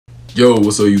Yo,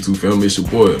 what's up YouTube family? It's your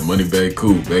boy,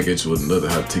 moneybaggcooreacts, back at you with another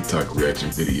hot TikTok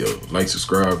reaction video. Like,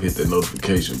 subscribe, hit that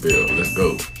notification bell. Let's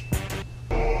go.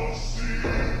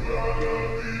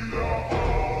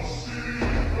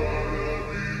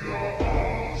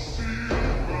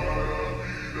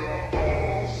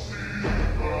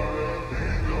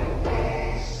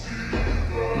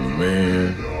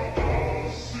 Man.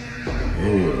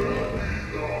 Yeah.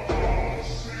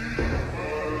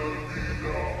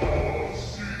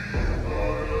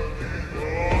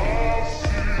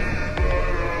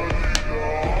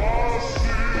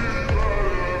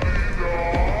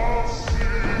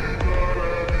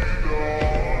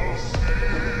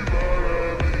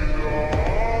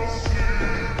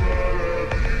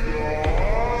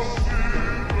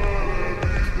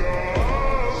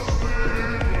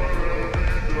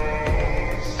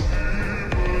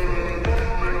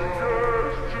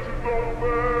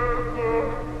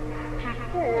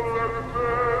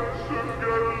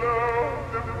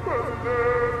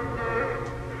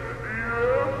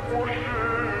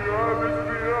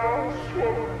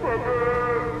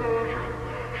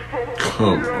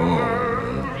 Come on,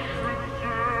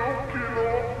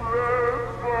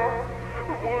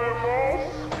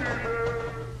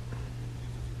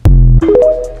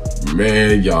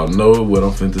 man, y'all know what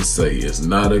I'm finna say. It's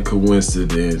not a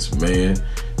coincidence, man.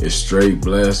 It's straight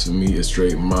blasphemy. It's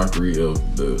straight mockery of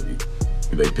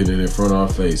they put it in front of our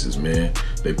faces, man.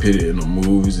 They put it in the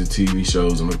movies, the TV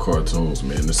shows, and the cartoons,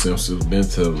 man. The Simpsons been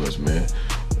telling us, man.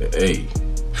 Hey,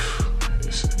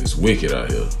 it's wicked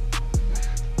out here.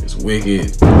 It's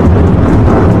wicked.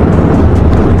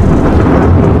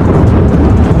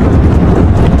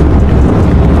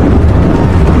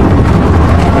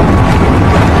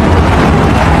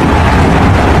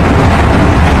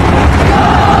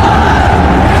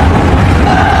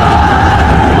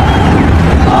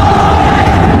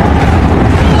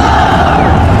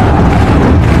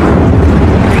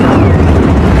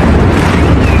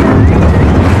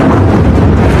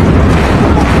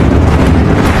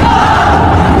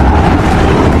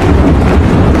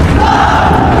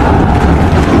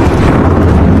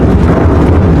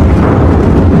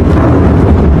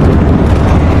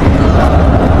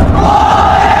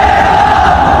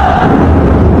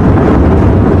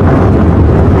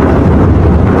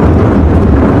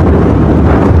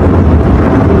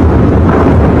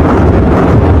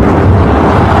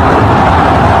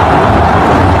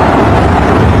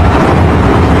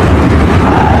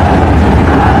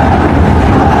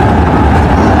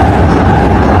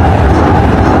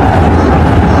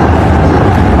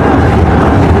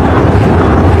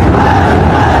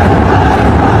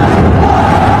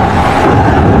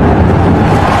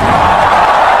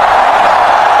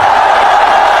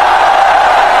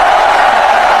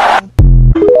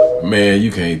 Man,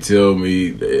 you can't tell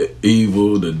me that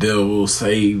evil, the devil,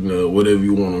 Satan, or whatever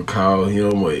you want to call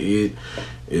him or it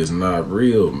is not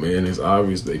real, man. It's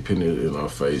obvious they putting it in our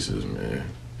faces, man.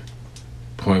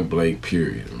 Point blank,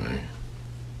 period, man.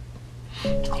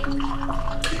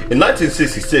 In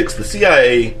 1966, the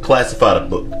CIA classified a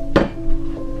book.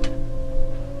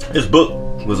 This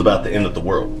book was about the end of the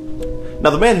world.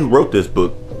 Now, the man who wrote this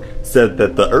book said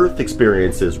that the Earth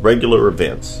experiences regular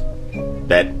events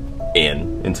that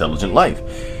end intelligent life,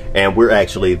 and we're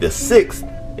actually the 6th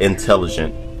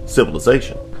intelligent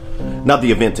civilization. Now,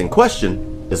 the event in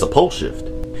question is a pole shift.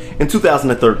 In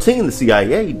 2013, the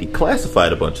CIA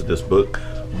declassified a bunch of this book,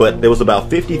 but there was about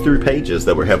 53 pages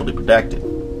that were heavily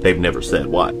redacted. They've never said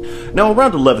why. Now,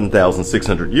 around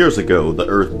 11,600 years ago, the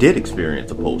Earth did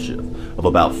experience a pole shift of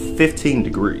about 15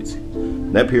 degrees.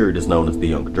 That period is known as the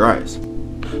Younger Dryas.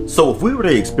 So if we were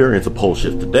to experience a pole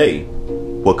shift today,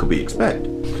 what could we expect?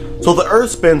 So the Earth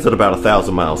spins at about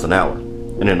 1,000 miles an hour,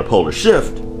 and in a polar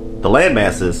shift, the land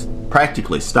masses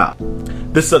practically stop.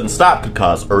 This sudden stop could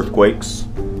cause earthquakes,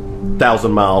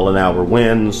 1,000-mile-an-hour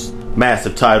winds,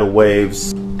 massive tidal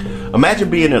waves.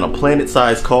 Imagine being in a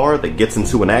planet-sized car that gets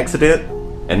into an accident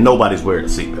and nobody's wearing a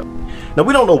seatbelt. Now,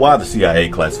 we don't know why the CIA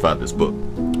classified this book,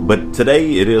 but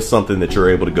today it is something that you're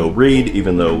able to go read,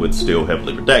 even though it's still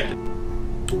heavily redacted.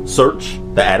 Search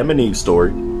The Adam and Eve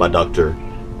Story by Dr.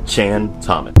 Chan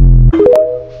Thomas.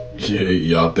 Yeah,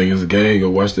 y'all think it's a gang?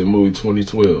 Go watch that movie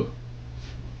 2012.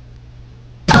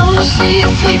 Oh, she's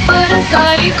sweet but a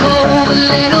psycho, a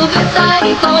little bit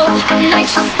psycho. At night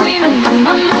she's screaming, my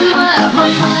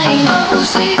mind. Oh,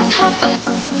 she's hot but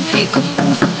psycho,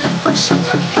 but she's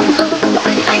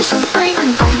at night she's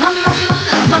screaming, my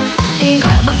mind.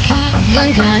 Grab a gun,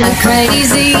 kinda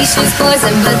crazy. She's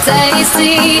poison but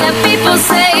tasty. And people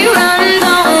say run,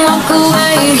 don't walk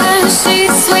away. 'Cause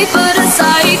she's sweet but a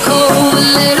psycho, a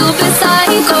little bit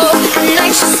psycho. At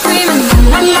night she's screaming,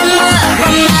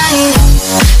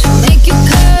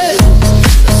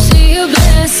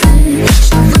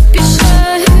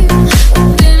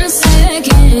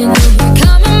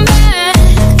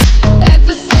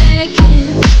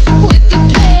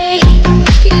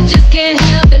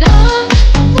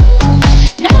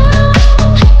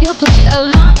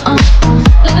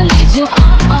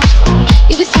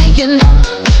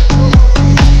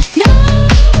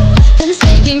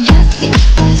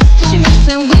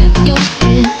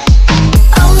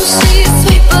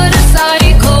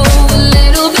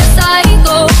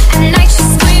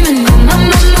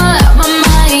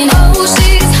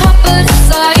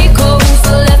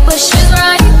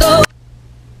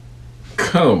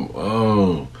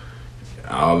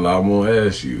 all I'm gonna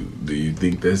ask you, do you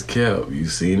think that's cap? You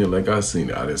seen it like I seen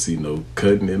it? I didn't see no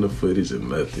cutting in the footage or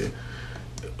nothing.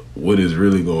 What is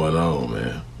really going on,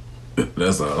 man?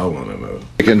 That's all I want to know.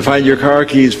 You can find your car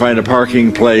keys, find a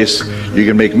parking place, you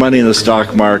can make money in the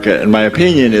stock market, and my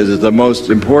opinion is that the most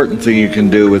important thing you can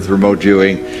do with remote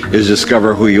viewing is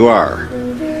discover who you are.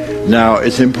 Now,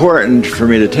 it's important for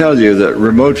me to tell you that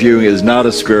remote viewing is not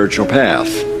a spiritual path,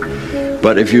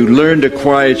 but if you learn to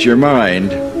quiet your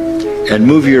mind and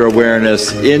move your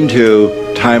awareness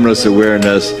into timeless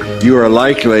awareness, you are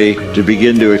likely to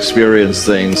begin to experience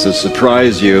things that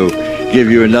surprise you,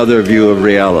 give you another view of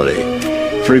reality.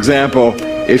 For example,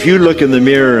 if you look in the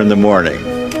mirror in the morning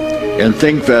and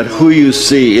think that who you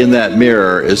see in that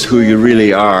mirror is who you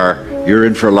really are, you're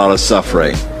in for a lot of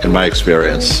suffering, in my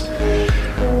experience.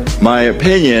 My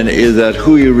opinion is that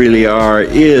who you really are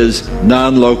is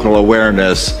non-local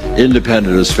awareness,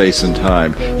 independent of space and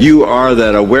time. You are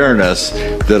that awareness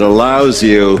that allows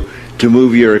you to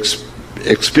move your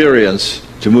experience,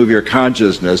 to move your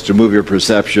consciousness, to move your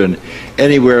perception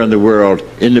anywhere in the world,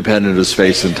 independent of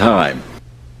space and time.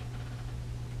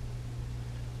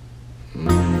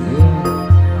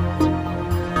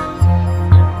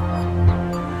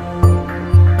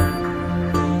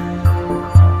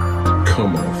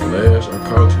 Come on, Flash, I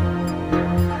caught you.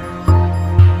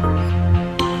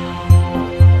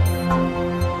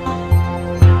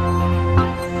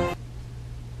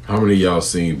 How many of y'all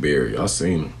seen Barry? I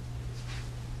seen him.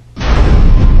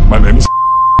 My name is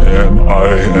and I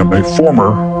am a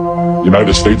former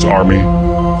United States Army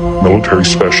military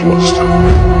specialist.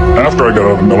 After I got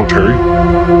out of the military,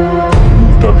 I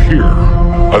moved up here.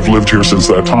 I've lived here since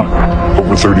that time,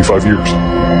 over 35 years.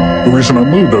 The reason I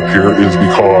moved up here is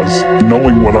because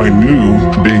knowing what I knew,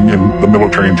 being in the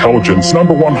military intelligence,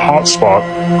 #1 hotspot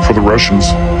for the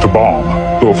Russians to bomb.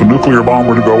 So if a nuclear bomb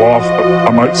were to go off,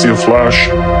 I might see a flash.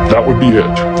 That would be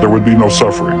it. There would be no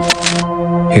suffering.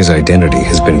 His identity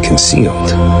has been concealed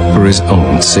for his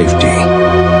own safety.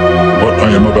 What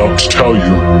I am about to tell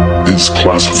you is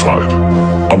classified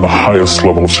on the highest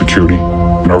level of security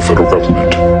in our federal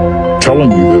government.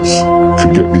 Telling you this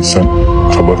could get me sent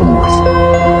to Leavenworth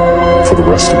for the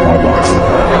rest of my life.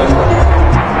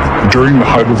 During the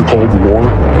height of the Cold War,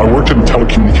 I worked in a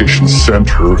telecommunications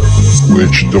center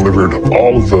which delivered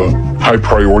all of the high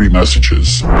priority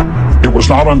messages. It was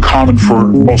not uncommon for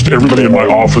most everybody in my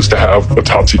office to have a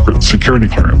top secret security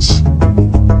clearance.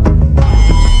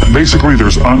 Basically,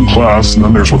 there's unclass, and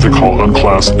then there's what they call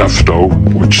unclass FTO,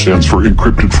 which stands for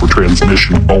encrypted for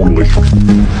transmission only.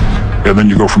 And then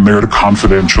you go from there to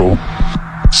confidential,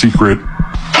 secret,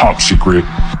 top secret.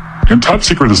 And top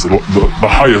secret is the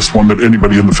highest one that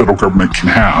anybody in the federal government can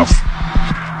have.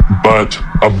 But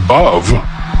above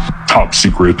top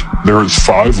secret, there is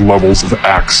 5 levels of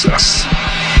access.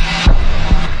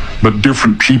 But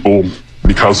different people,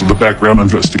 because of the background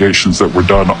investigations that were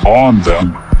done on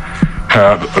them,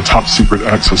 had a top secret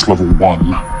access level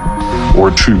 1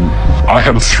 or 2. I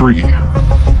had a 3.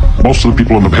 Most of the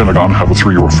people in the Pentagon have a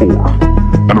 3 or a 4.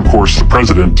 And of course, the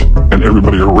president and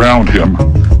everybody around him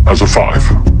has a 5.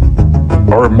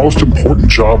 Our most important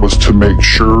job was to make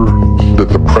sure that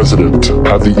the president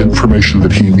had the information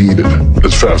that he needed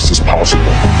as fast as possible.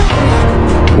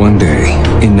 One day,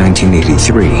 in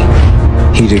 1983,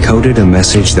 he decoded a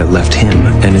message that left him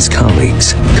and his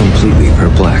colleagues completely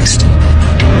perplexed.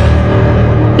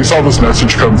 We saw this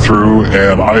message come through,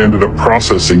 and I ended up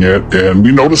processing it, and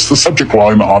we noticed the subject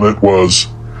line on it was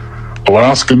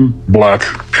Alaskan Black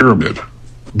Pyramid.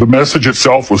 The message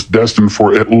itself was destined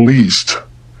for at least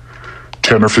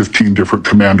 10 or 15 different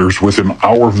commanders within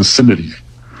our vicinity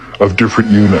of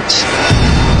different units.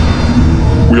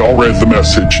 We all read the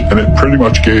message, and it pretty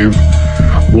much gave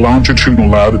longitude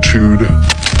and latitude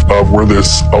of where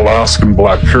this Alaskan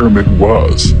Black Pyramid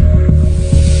was.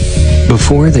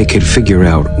 Before they could figure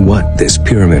out what this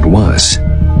pyramid was,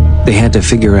 they had to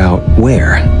figure out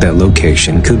where that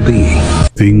location could be.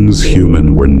 Things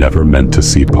human were never meant to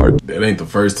see part. That ain't the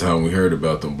first time we heard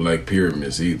about them black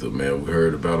pyramids either, man. We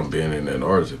heard about them being in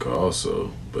Antarctica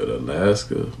also. But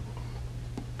Alaska,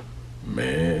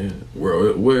 man,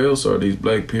 where else are these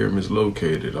black pyramids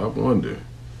located? I wonder.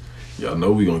 Y'all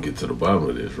know we gonna get to the bottom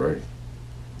of this, right?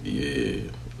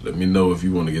 Yeah. Let me know if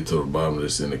you want to get to the bottom of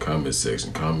this in the comment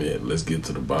section. Comment. Let's get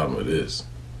to the bottom of this.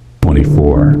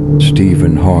 24.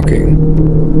 Stephen Hawking.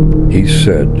 He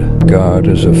said God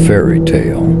is a fairy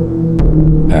tale.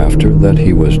 After that,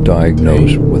 he was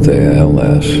diagnosed with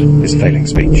ALS. His failing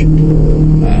speech.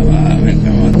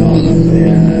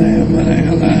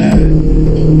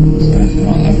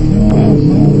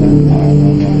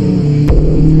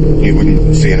 You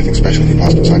wouldn't see anything special if you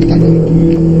passed inside the black hole.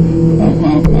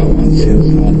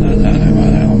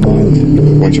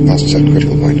 Sometimes you pass a certain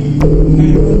critical point. And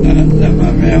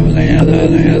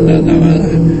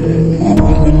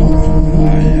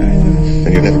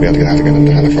you'll never be able to get out again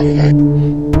until hell fucking back.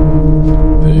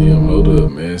 Damn, hold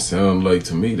up, man. Sound like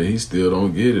to me that he still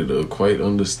don't get it or quite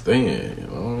understand.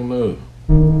 I don't know.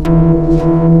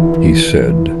 He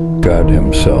said God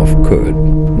himself could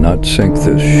not sink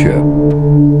this ship.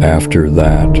 After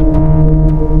that,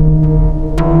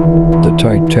 the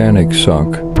Titanic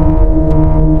sunk.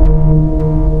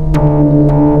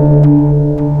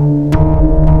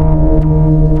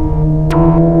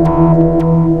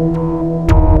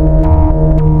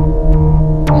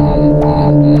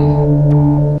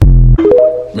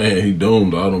 Man, he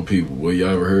doomed all them people. Well,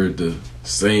 y'all ever heard the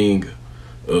saying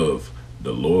of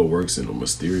the Lord works in the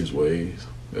mysterious ways?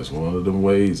 That's one of them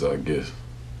ways, I guess.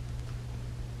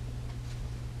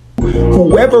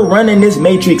 Whoever running this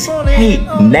matrix hate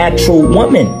natural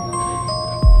woman.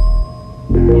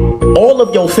 All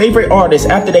of your favorite artists,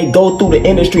 after they go through the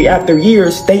industry after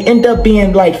years, they end up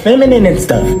being like feminine and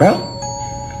stuff, bro.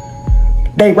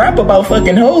 They rap about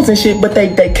fucking hoes and shit, but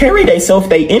they carry themselves,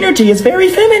 their energy is very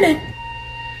feminine.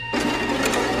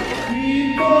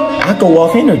 I go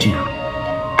off energy.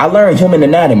 I learned human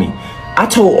anatomy. I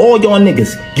told all y'all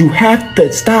niggas, you have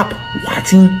to stop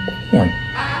watching porn.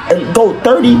 And go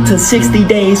 30 to 60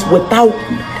 days without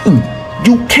eating.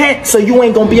 You can't, so you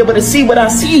ain't gonna be able to see what I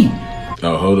see.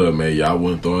 Oh, hold up, man. Y'all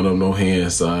wasn't throwing up no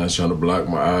hand signs, trying to block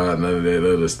my eye, none of that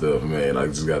other stuff, man. I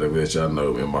just gotta let y'all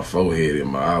know, man. My forehead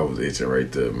and my eye was itching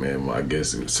right there, man. I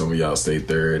guess some of y'all say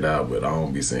third eye, but I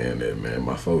don't be saying that, man.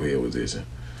 My forehead was itching.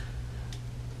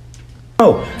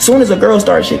 Oh, soon as a girl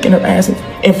starts shaking her ass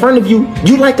in front of you,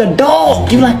 you like a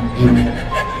dog. You like,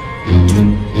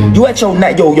 you at your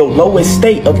lowest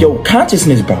state of your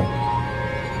consciousness, bro.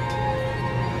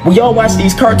 When y'all watch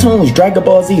these cartoons, Dragon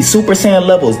Ball Z, Super Saiyan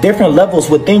levels, different levels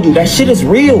within you, that shit is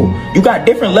real. You got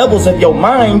different levels of your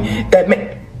mind that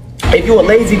if you're a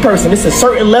lazy person, it's a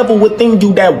certain level within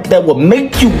you that will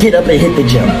make you get up and hit the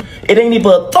gym. It ain't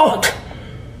even a thought.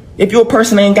 If you're a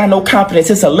person that ain't got no confidence,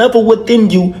 it's a level within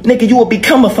you, nigga, you will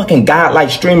become a fucking godlike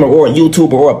streamer or a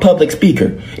YouTuber or a public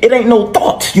speaker. It ain't no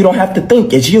thought. You don't have to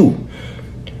think, it's you.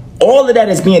 All of that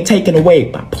is being taken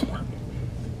away by porn.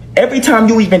 Every time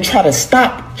you even try to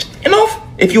stop,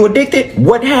 if you're addicted,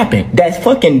 what happened? That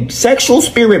fucking sexual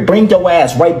spirit bring your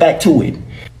ass right back to it.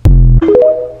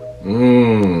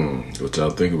 What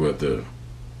y'all think about that?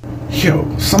 Yo,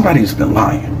 somebody's been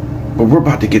lying, but we're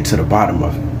about to get to the bottom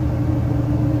of it.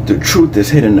 The truth is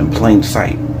hidden in plain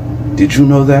sight. Did you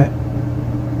know that?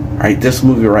 Alright, this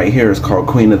movie right here is called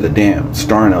Queen of the Damned,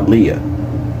 starring Aaliyah.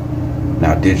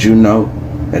 Now, did you know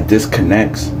that this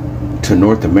connects to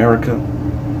North America?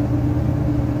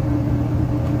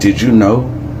 Did you know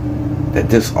that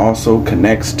this also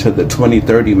connects to the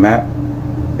 2030 map?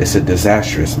 It's a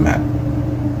disastrous map,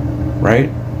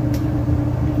 right?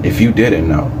 If you didn't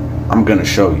know, I'm gonna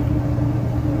show you.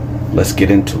 Let's get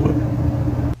into it.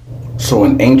 So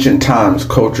in ancient times,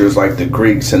 cultures like the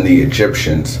Greeks and the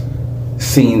Egyptians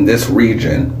seen this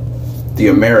region, the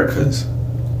Americas,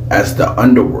 as the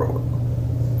underworld.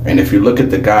 And if you look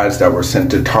at the gods that were sent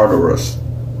to Tartarus,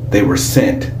 they were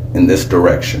sent in this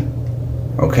direction.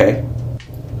 Okay?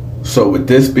 So with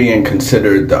this being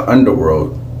considered the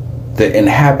underworld, the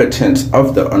inhabitants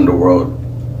of the underworld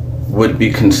would be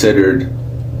considered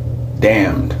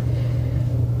damned,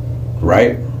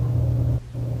 right?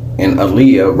 And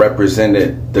Aaliyah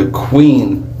represented the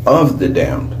queen of the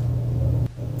damned.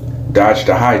 Dodge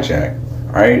the hijack,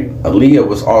 right? Aaliyah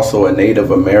was also a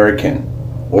Native American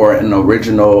or an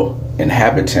original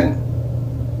inhabitant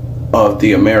of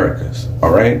the Americas,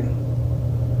 all right?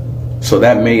 So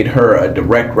that made her a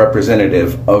direct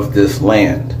representative of this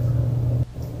land.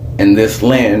 And this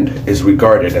land is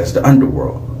regarded as the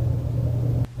underworld.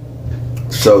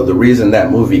 So the reason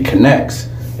that movie connects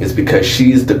is because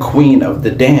she's the queen of the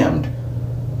damned.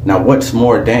 Now what's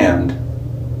more damned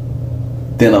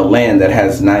than a land that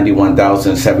has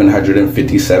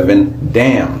 91,757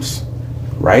 dams,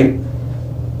 right?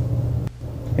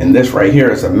 And this right here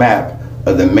is a map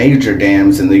of the major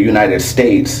dams in the United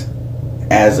States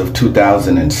as of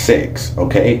 2006,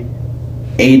 okay?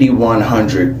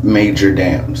 8,100 major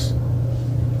dams.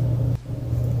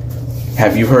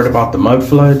 Have you heard about the mud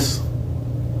floods?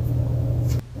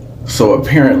 So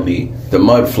apparently, the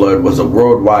mud flood was a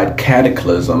worldwide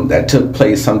cataclysm that took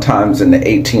place sometimes in the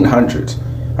 1800s,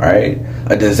 all right?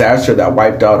 A disaster that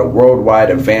wiped out a worldwide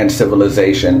advanced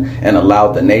civilization and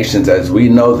allowed the nations as we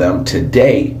know them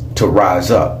today to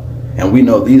rise up. And we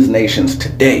know these nations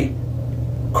today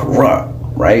corrupt,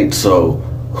 right? So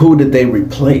who did they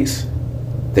replace?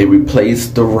 They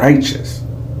replaced the righteous,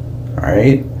 all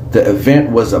Alright? The event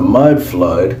was a mud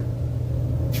flood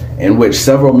in which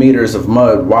several meters of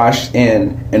mud washed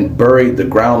in and buried the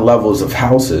ground levels of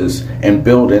houses and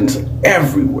buildings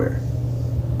everywhere.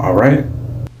 Alright?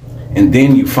 And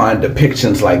then you find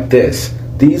depictions like this.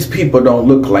 These people don't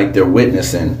look like they're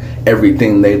witnessing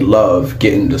everything they love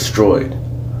getting destroyed.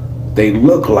 They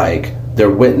look like they're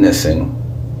witnessing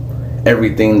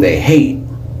everything they hate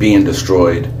being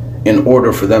destroyed in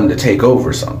order for them to take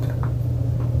over something.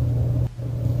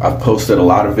 I've posted a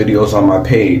lot of videos on my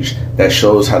page that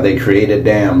shows how they created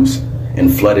dams in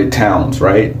flooded towns,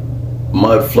 right?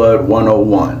 Mud Flood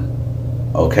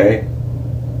 101, okay?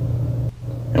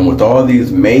 And with all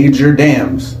these major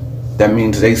dams, that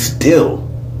means they still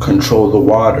control the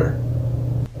water.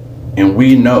 And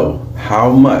we know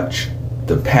how much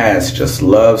the past just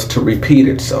loves to repeat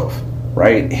itself,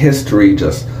 right? History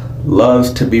just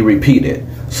loves to be repeated.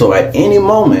 So at any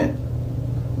moment,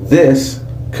 this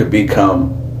could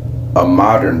become a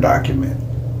modern document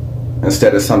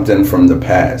instead of something from the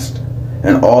past.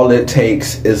 And all it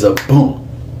takes is a boom.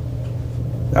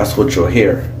 That's what you'll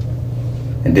hear.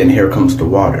 And then here comes the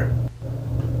water.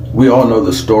 We all know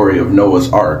the story of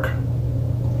Noah's Ark,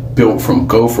 built from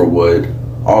gopher wood,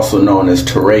 also known as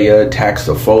Torreya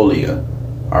taxifolia,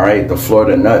 alright, the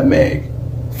Florida nutmeg,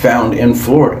 found in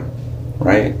Florida,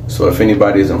 right? So if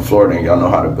anybody's in Florida and y'all know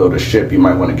how to build a ship, you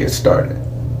might want to get started.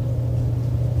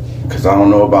 Because I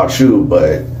don't know about you,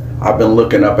 but I've been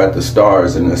looking up at the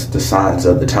stars and it's the signs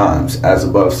of the times, as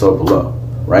above, so below,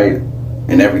 right?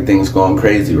 And everything's going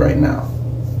crazy right now.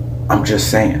 I'm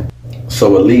just saying.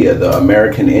 So Aaliyah, the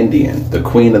American Indian, the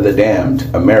queen of the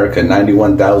damned, America,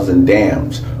 91,000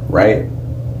 dams, right?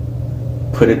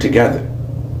 Put it together.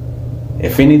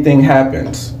 If anything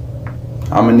happens,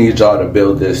 I'm gonna need y'all to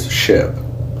build this ship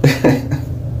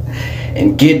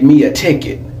and get me a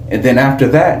ticket. And then after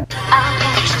that,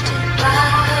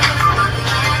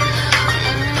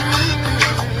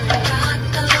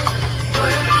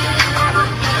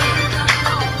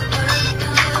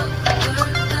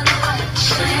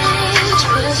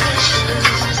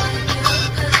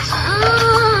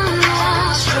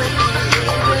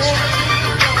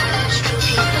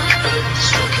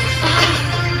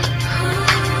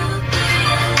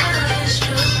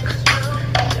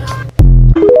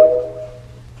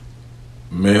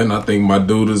 Man, I think my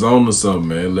dude is on to something,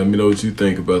 man. Let me know what you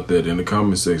think about that in the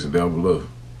comment section down below.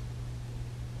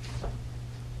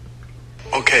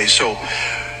 Okay, so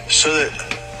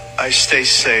that I stay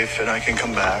safe and I can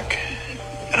come back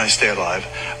and I stay alive,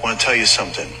 I want to tell you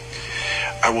something.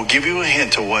 I will give you a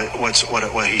hint to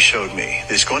what he showed me.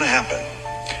 It's going to happen.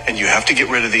 And you have to get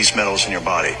rid of these metals in your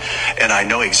body. And I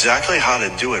know exactly how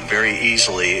to do it very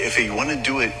easily. If you want to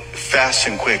do it fast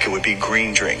and quick, it would be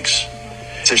green drinks.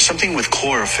 There's something with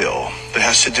chlorophyll that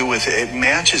has to do with, it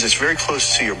matches, it's very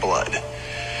close to your blood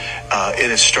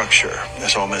in its structure.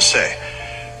 That's all I'm going to say.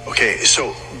 Okay,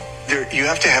 so you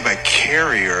have to have a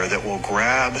carrier that will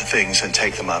grab things and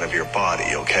take them out of your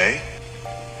body, okay?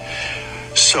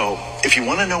 So if you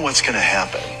want to know what's going to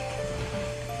happen,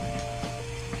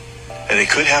 and it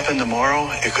could happen tomorrow,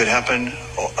 it could happen,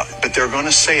 but they're going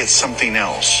to say it's something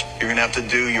else. You're going to have to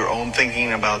do your own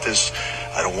thinking about this.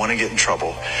 I don't want to get in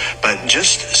trouble. But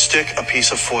just stick a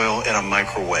piece of foil in a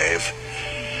microwave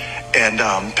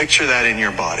and picture that in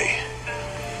your body.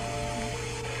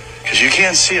 Because you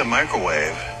can't see a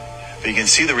microwave, but you can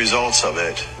see the results of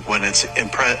it when it's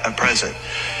present.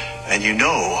 And you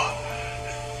know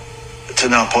to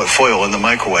not put foil in the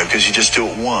microwave because you just do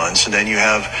it once, and then you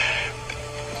have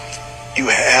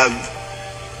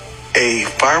a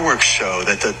fireworks show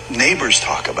that the neighbors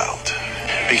talk about.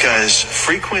 Because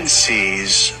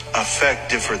frequencies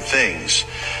affect different things.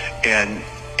 And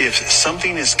if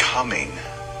something is coming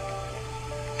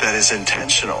that is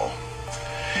intentional,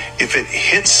 if it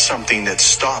hits something that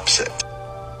stops it.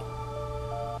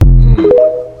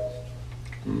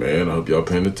 Man, I hope y'all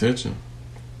paying attention.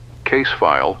 Case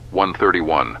File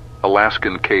 131,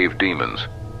 Alaskan Cave Demons.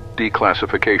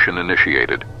 Declassification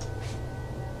initiated.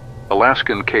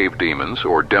 Alaskan cave demons,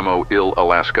 or Demo il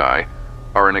Alaskae,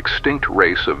 are an extinct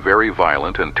race of very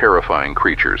violent and terrifying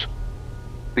creatures.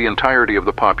 The entirety of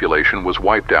the population was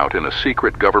wiped out in a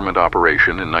secret government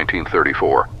operation in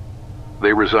 1934.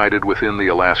 They resided within the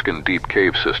Alaskan Deep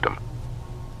Cave System.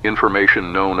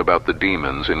 Information known about the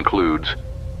demons includes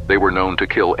they were known to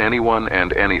kill anyone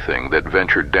and anything that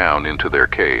ventured down into their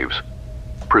caves.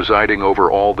 Presiding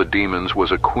over all the demons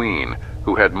was a queen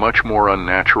who had much more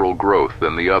unnatural growth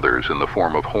than the others in the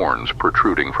form of horns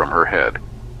protruding from her head.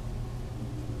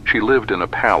 She lived in a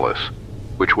palace,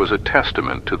 which was a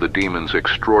testament to the demon's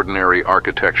extraordinary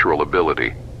architectural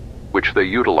ability. which they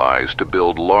utilized to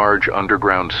build large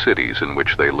underground cities in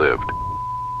which they lived.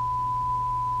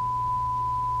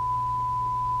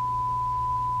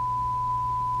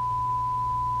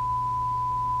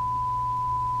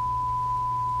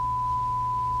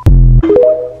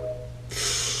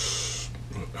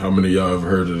 How many of y'all have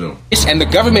heard of them? And the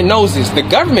government knows this. The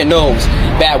government knows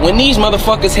that when these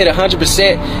motherfuckers hit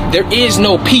 100%, there is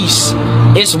no peace.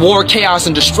 It's war, chaos,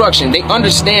 and destruction. They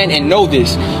understand and know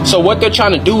this. So what they're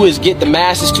trying to do is get the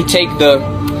masses to take the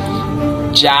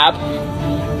jab,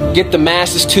 get the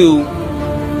masses to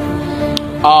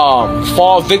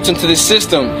fall victim to the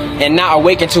system and not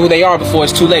awaken to who they are before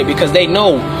it's too late, because they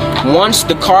know once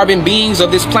the carbon beings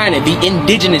of this planet, the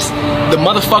indigenous, the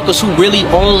motherfuckers who really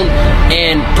own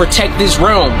and protect this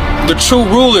realm, the true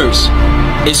rulers,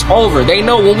 it's over. They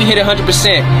know when we hit 100%,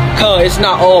 cuz it's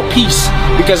not all peace.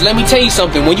 Because let me tell you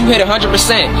something, when you hit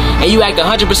 100% and you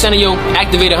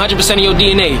activate 100% of your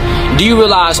DNA, do you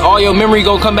realize all your memory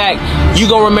gonna come back? You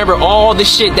gonna remember all the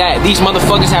shit that these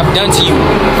motherfuckers have done to you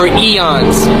for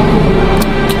eons.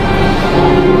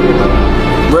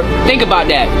 Think about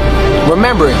that.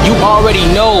 Remember, you already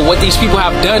know what these people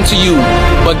have done to you.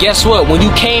 But guess what? When you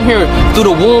came here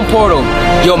through the womb portal,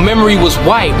 your memory was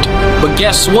wiped. But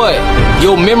guess what?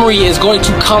 Your memory is going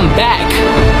to come back.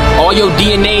 All your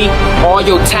DNA, all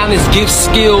your talents, gifts,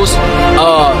 skills,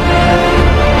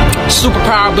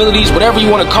 superpower abilities, whatever you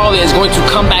want to call it, is going to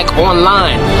come back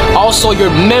online. Also, your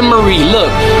memory.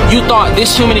 Look, you thought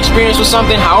this human experience was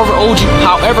something, however old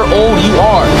you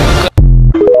are.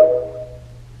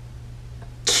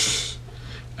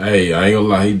 Hey, I ain't gonna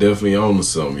lie, he definitely on to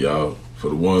something, y'all. For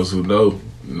the ones who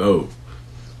know.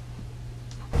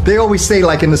 They always say,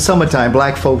 like, in the summertime,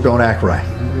 black folk don't act right.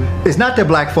 It's not that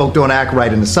black folk don't act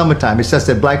right in the summertime, it's just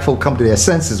that black folk come to their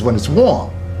senses when it's warm.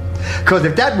 Because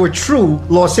if that were true,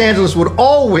 Los Angeles would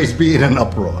always be in an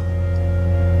uproar.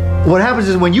 What happens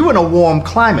is when you're in a warm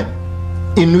climate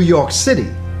in New York City,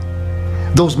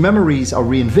 those memories are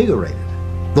reinvigorated.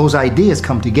 Those ideas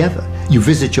come together. You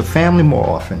visit your family more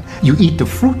often. You eat the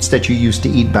fruits that you used to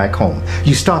eat back home.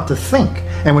 You start to think.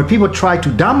 And when people try to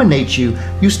dominate you,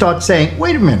 you start saying,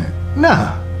 wait a minute,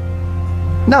 no.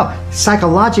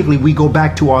 Psychologically, we go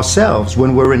back to ourselves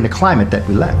when we're in the climate that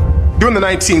we left. During the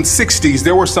 1960s,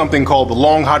 there was something called the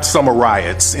Long Hot Summer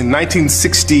Riots. In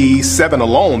 1967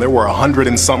 alone, there were 100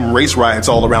 and something race riots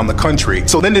all around the country.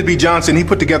 So Lyndon B. Johnson, he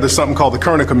put together something called the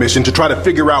Kerner Commission to try to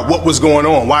figure out what was going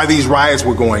on, why these riots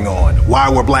were going on, why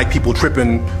were black people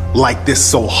tripping like this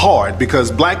so hard, because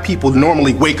black people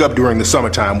normally wake up during the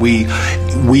summertime. We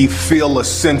feel a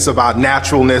sense of our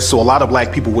naturalness, so a lot of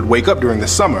black people would wake up during the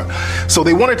summer. So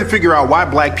they wanted to figure out why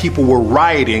black people were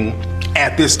rioting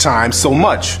at this time so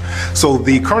much. So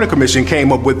the Kerner Commission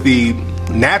came up with the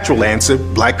natural answer: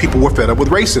 black people were fed up with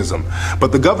racism.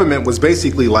 But the government was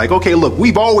basically like, okay, look,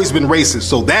 we've always been racist,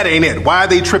 so that ain't it. Why are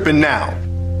they tripping now?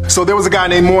 So there was a guy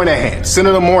named Moynihan,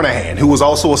 Senator Moynihan, who was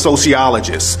also a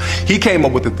sociologist. He came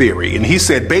up with a theory, and he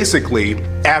said basically,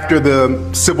 after the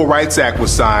Civil Rights Act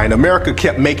was signed, America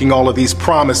kept making all of these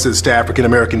promises to African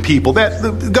American people that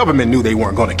the government knew they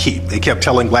weren't going to keep. They kept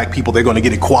telling black people they're going to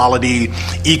get equality,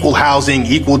 equal housing,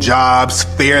 equal jobs,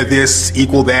 fair this,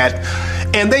 equal that.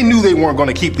 And they knew they weren't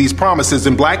going to keep these promises,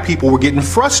 and black people were getting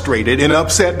frustrated and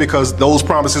upset because those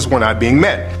promises were not being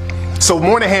met. So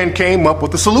Moynihan came up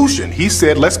with a solution. He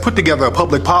said, let's put together a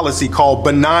public policy called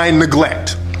benign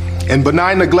neglect. And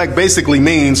benign neglect basically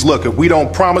means, look, if we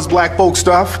don't promise black folks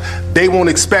stuff, they won't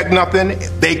expect nothing,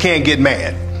 they can't get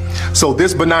mad. So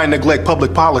this benign neglect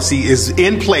public policy is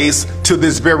in place to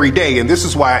this very day, and this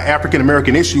is why African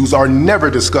American issues are never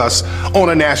discussed on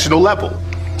a national level.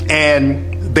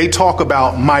 And they talk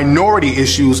about minority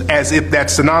issues as if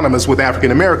that's synonymous with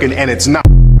African American, and it's not.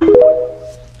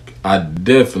 I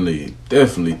definitely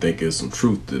think there's some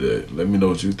truth to that. Let me know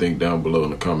what you think down below in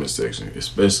the comment section,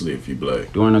 especially if you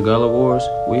black. During the Gullah Wars,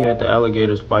 we had the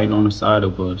alligators fighting on the side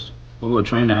of us. We would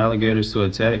train the alligators to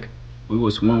attack. We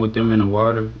would swim with them in the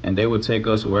water, and they would take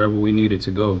us wherever we needed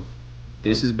to go.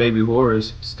 This is baby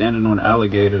Horace standing on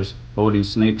alligators, holding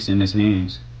snakes in his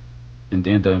hands. And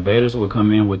then the invaders would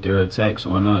come in with their attacks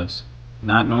on us,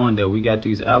 not knowing that we got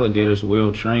these alligators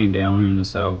well trained down here in the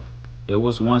South. It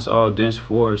was once all dense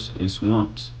forests and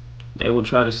swamps. They would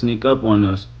try to sneak up on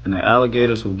us, and the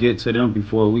alligators would get to them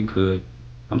before we could.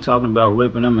 I'm talking about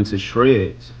ripping them into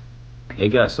shreds. It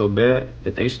got so bad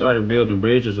that they started building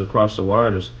bridges across the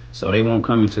waters so they won't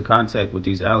come into contact with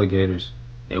these alligators.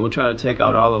 They would try to take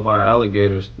out all of our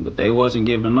alligators, but they wasn't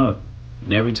giving up.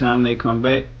 And every time they come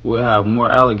back, we'll have more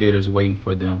alligators waiting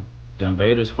for them. The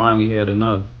invaders finally had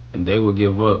enough, and they would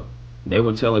give up. They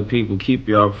were telling people, keep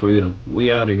your freedom.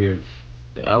 We out of here.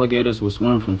 The alligators will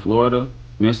swim from Florida,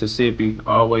 Mississippi,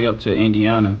 all the way up to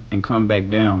Indiana and come back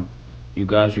down. You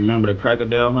guys remember the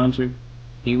crocodile hunter?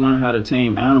 He learned how to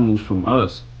tame animals from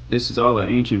us. This is all an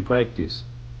ancient practice.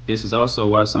 This is also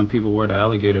why some people wear the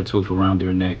alligator tooth around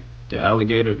their neck. The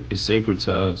alligator is sacred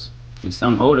to us. And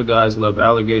some older guys love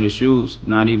alligator shoes,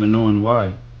 not even knowing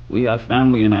why. We have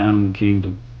family in the animal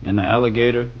kingdom, and the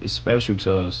alligator is special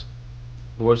to us.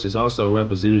 Horse is also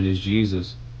represented as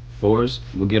Jesus. Horse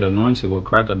will get anointed with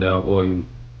crocodile oil.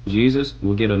 Jesus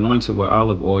will get anointed with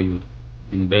olive oil.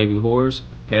 And baby horse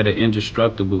had an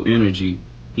indestructible energy.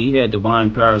 He had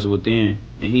divine powers within,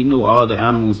 and he knew all the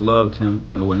animals loved him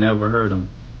and would never hurt him.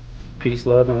 Peace,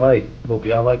 love, and light. Hope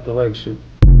y'all like the lecture.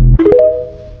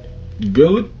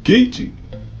 Gullah-Geechee.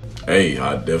 Hey,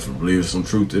 I definitely believe some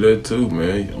truth to that too,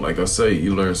 man. Like I say,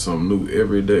 you learn something new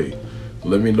every day.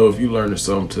 Let me know if you learned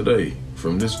something today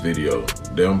from this video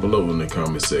down below in the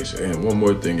comment section. And one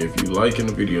more thing, if you liking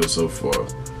the video so far,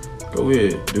 go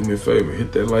ahead, do me a favor,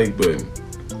 hit that like button.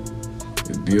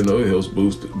 You know, it helps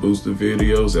boost the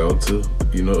videos out to,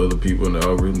 you know, other people in the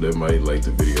algorithm that might like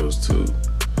the videos too.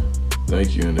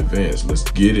 Thank you in advance. Let's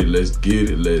get it, let's get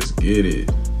it, let's get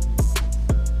it.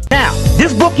 Now,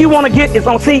 this book you want to get is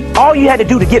on, see, all you had to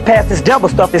do to get past this devil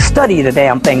stuff is study the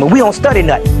damn thing, but we don't study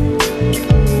nothing.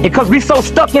 Because we so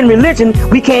stuck in religion,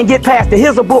 we can't get past it.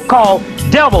 Here's a book called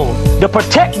Devils, the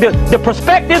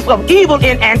Perspectives of Evil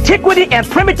in Antiquity and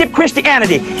Primitive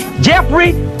Christianity.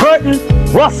 Jeffrey Burton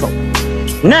Russell.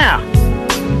 Now,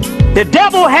 the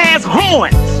devil has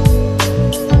horns.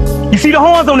 You see the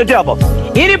horns on the devil.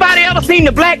 Anybody ever seen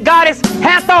the black goddess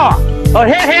Hathor or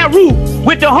Heru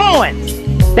with the horns?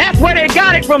 That's where they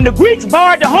got it from. The Greeks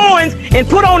borrowed the horns and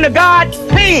put on the god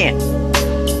Pan.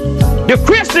 The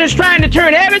Christians trying to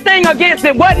turn everything against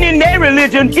it wasn't in their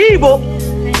religion evil.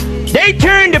 They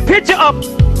turned the picture of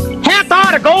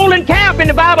Hathor, the golden calf in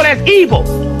the Bible, as evil.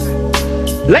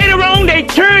 Later on, they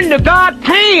turned the god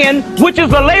Pan, which is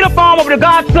the later form of the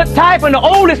god Sut type and the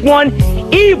oldest one,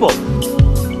 evil.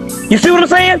 You see what I'm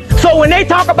saying? So when they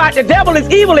talk about the devil is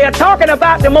evil, they're talking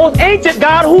about the most ancient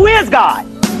God who is God.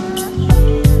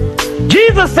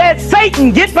 Jesus said,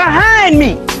 Satan, get behind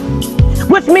me,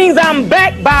 which means I'm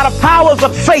backed by the powers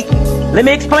of Satan. Let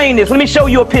me explain this. Let me show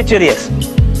you a picture of this.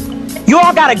 You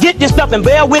all got to get this stuff and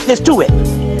bear witness to it.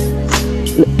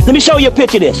 Let me show you a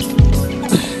picture of this.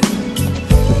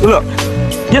 Look,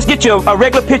 just get you a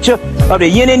regular picture of the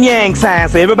yin and yang sign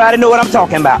so everybody know what I'm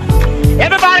talking about.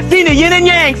 Everybody seen the yin and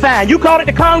yang sign. You call it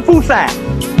the kung fu sign.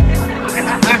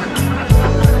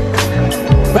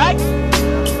 Right?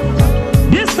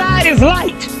 This side is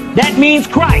light. That means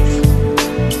Christ.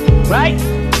 Right?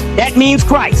 That means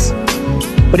Christ.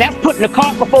 But that's putting the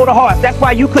cart before the horse. That's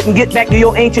why you couldn't get back to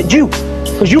your ancient Jew.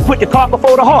 Because you put the cart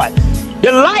before the horse.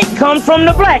 The light comes from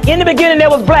the black. In the beginning there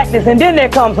was blackness and then there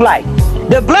comes light.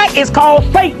 The black is called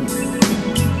Satan.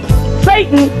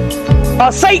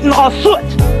 Satan or soot.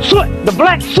 Soot, the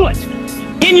black soot.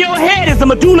 In your head is the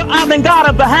medulla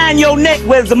oblongata behind your neck,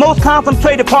 where it's the most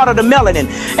concentrated part of the melanin,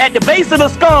 at the base of the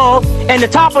skull and the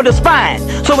top of the spine.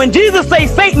 So when Jesus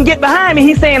says, Satan, get behind me,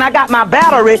 he's saying, I got my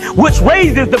battery, which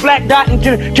raises the black dot and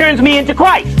turns me into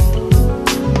Christ.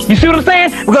 You see what I'm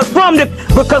saying? Because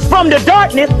from the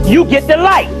darkness, you get the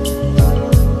light.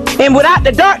 And without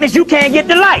the darkness, you can't get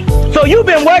the light. So you've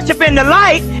been worshiping the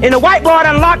light, and the white boy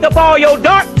done locked up all your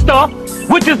dark stuff,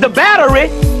 which is the battery,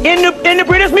 in the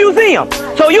British Museum.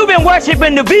 So you've been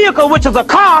worshiping the vehicle, which is a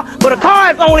car, but a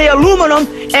car is only aluminum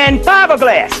and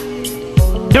fiberglass.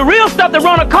 The real stuff that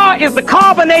run a car is the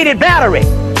carbonated battery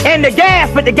and the gas,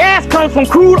 but the gas comes from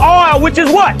crude oil, which is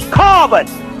what? Carbon.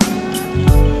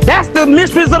 That's the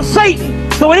mysteries of Satan.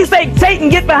 So when he says, Satan,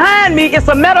 get behind me, it's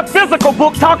a metaphysical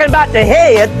book talking about the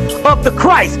head of the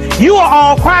Christ. You are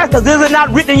all Christ, because this is not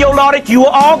written in your law that you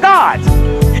are all gods.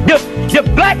 The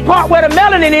black part where the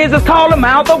melanin is called the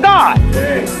mouth of God.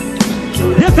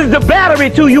 This is the battery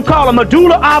too. You call a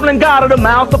medulla oblongata, the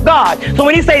mouth of God. So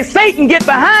when he says, Satan, get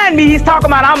behind me, he's talking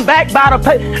about I'm backed by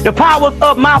the powers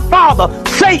of my father,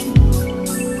 Satan.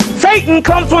 Satan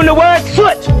comes from the word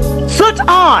soot. Soot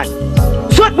on.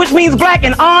 Soot, which means black,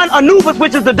 and on, Anubis,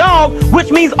 which is the dog,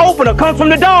 which means opener, comes from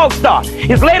the dog star.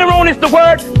 It's later on, it's the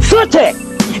word Sutek.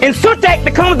 In Sutek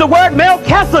becomes the word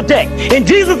Melchizedek. And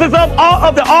Jesus is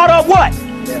of the order of what?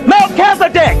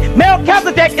 Melchizedek.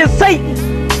 Melchizedek is Satan.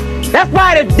 That's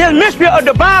why the mystery of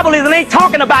the Bible is it ain't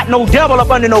talking about no devil up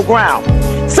under no ground.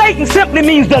 Satan simply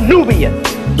means the Nubian.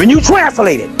 When you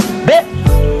translate it.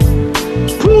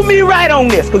 Prove me right on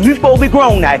this, because we supposed to be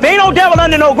grown now. If ain't no devil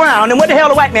under no ground, then what the hell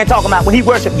the white man talking about when he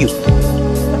worship you?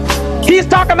 He's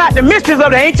talking about the mysteries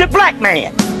of the ancient black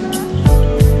man.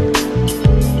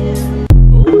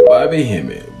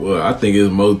 I think there's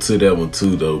more to that one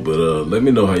too though, but let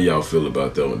me know how y'all feel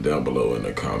about that one down below in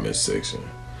the comment section.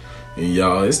 And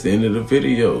y'all, it's the end of the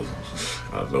video.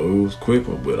 I know it was a quick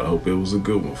one, but I hope it was a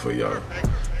good one for y'all.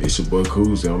 It's your boy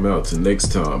Coolzy. I'm out till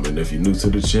next time. And if you're new to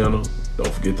the channel,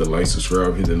 don't forget to like,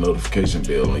 subscribe, hit the notification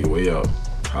bell on your way out.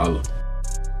 Holla.